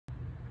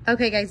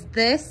Okay guys,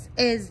 this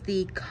is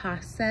the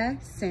Casa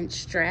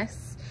Cinch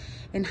dress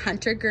in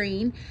hunter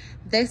green.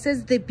 This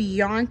is the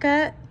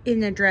Bianca in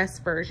the dress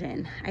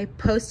version. I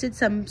posted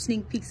some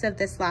sneak peeks of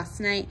this last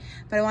night,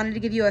 but I wanted to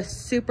give you a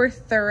super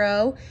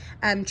thorough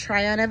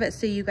try on of it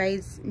so you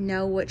guys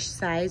know which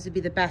size would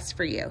be the best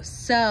for you.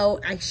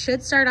 So I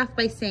should start off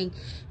by saying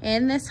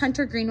in this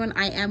hunter green one,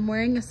 I am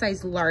wearing a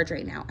size large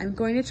right now. I'm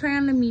going to try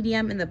on a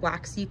medium in the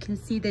black so you can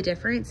see the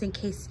difference in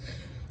case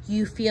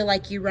you feel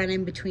like you run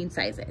in between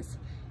sizes.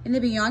 In the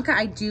Bianca,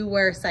 I do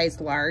wear a size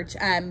large,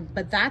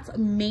 but that's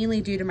mainly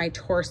due to my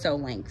torso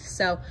length.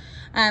 So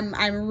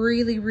I'm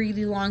really,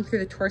 really long through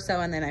the torso,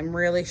 and then I'm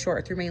really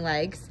short through my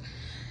legs.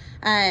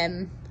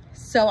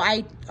 So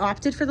I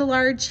opted for the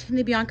large in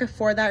the Bianca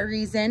for that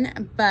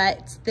reason,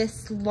 but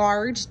this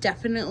large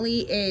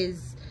definitely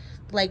is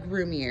like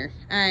roomier.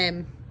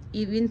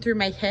 Even through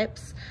my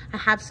hips, I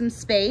have some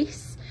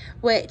space,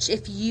 which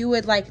if you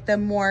would like the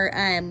more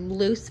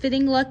loose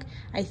fitting look,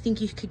 I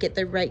think you could get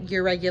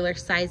your regular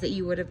size that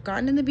you would have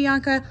gotten in the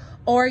Bianca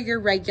or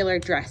your regular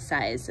dress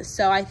size.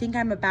 So I think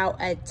I'm about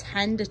a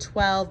 10 to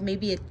 12,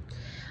 maybe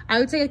I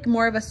would say like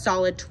more of a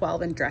solid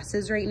 12 in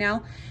dresses right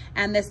now.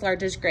 And this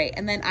large is great.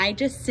 And then I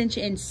just cinch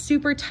in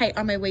super tight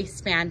on my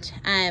waistband.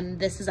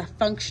 This is a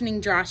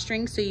functioning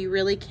drawstring, so you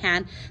really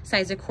can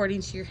size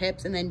according to your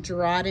hips and then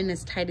draw it in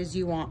as tight as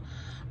you want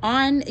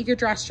on your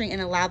drawstring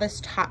and allow this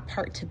top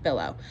part to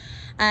billow.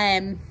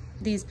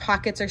 These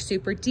pockets are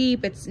super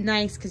deep. It's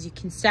nice because you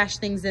can stash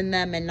things in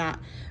them and not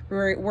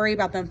worry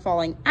about them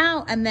falling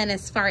out. And then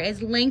as far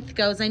as length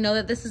goes, I know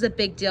that this is a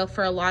big deal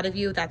for a lot of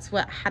you. That's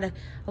what had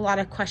a lot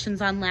of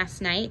questions on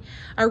last night.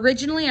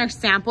 Originally, our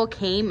sample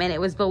came and it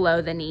was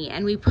below the knee,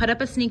 and we put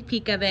up a sneak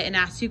peek of it and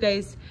asked you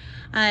guys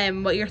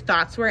what your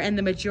thoughts were, and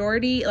the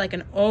majority, like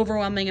an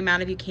overwhelming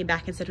amount of you, came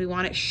back and said we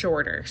want it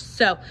shorter.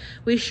 So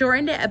we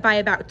shortened it by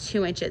about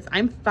 2 inches.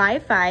 I'm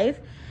 5'5",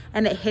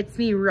 and it hits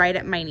me right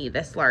at my knee,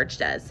 this large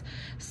does.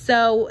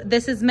 So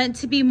this is meant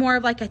to be more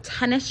of like a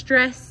tennis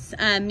dress,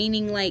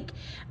 meaning like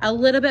a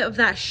little bit of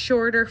that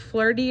shorter,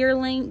 flirtier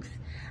length.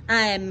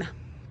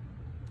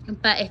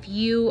 But if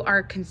you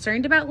are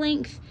concerned about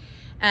length,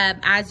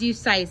 as you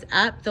size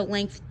up, the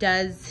length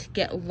does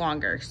get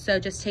longer. So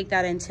just take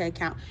that into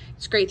account.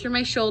 It's great through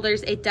my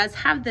shoulders. It does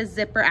have the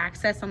zipper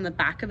access on the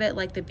back of it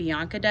like the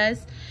Bianca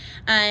does,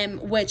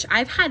 which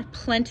I've had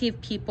plenty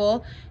of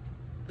people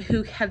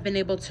who have been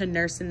able to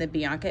nurse in the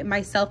Bianca,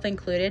 myself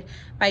included,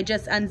 by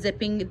just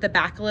unzipping the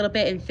back a little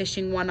bit and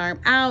fishing one arm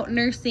out,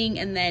 nursing,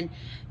 and then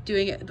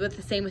doing it with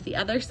the same with the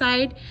other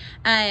side.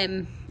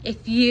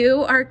 If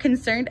you are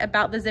concerned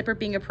about the zipper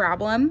being a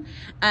problem,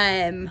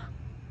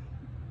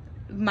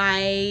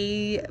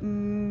 my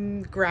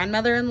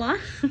grandmother-in-law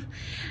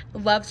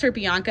loves her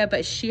Bianca,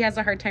 but she has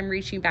a hard time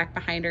reaching back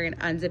behind her and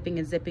unzipping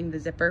and zipping the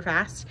zipper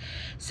fast.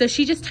 So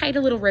she just tied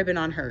a little ribbon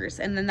on hers,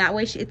 and then that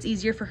way it's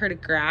easier for her to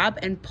grab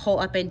and pull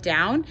up and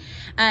down.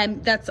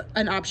 That's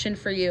an option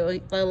for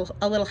you,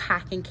 a little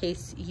hack in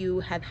case you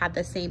have had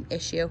the same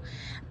issue.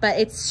 But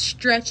it's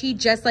stretchy,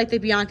 just like the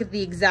Bianca,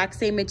 the exact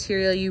same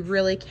material. You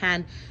really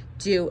can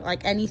do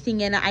like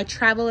anything in it. I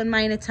travel in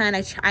mine a ton.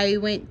 I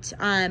went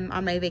on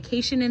my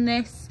vacation in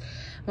this,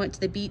 went to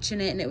the beach in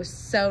it, and it was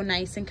so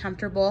nice and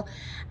comfortable.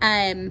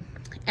 And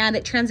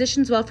it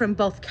transitions well from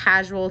both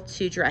casual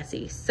to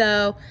dressy.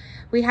 So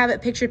we have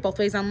it pictured both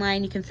ways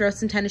online. You can throw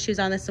some tennis shoes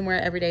on this and wear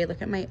it every day.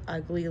 Look at my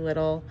ugly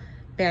little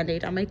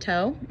band-aid on my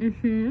toe.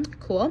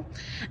 Cool.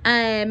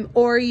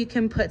 Or you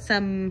can put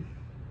some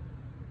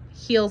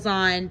heels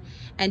on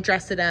and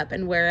dress it up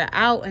and wear it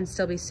out and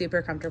still be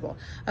super comfortable.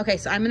 Okay,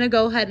 so I'm gonna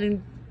go ahead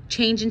and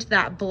change into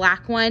that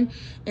black one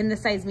in the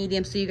size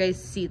medium so you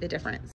guys see the difference.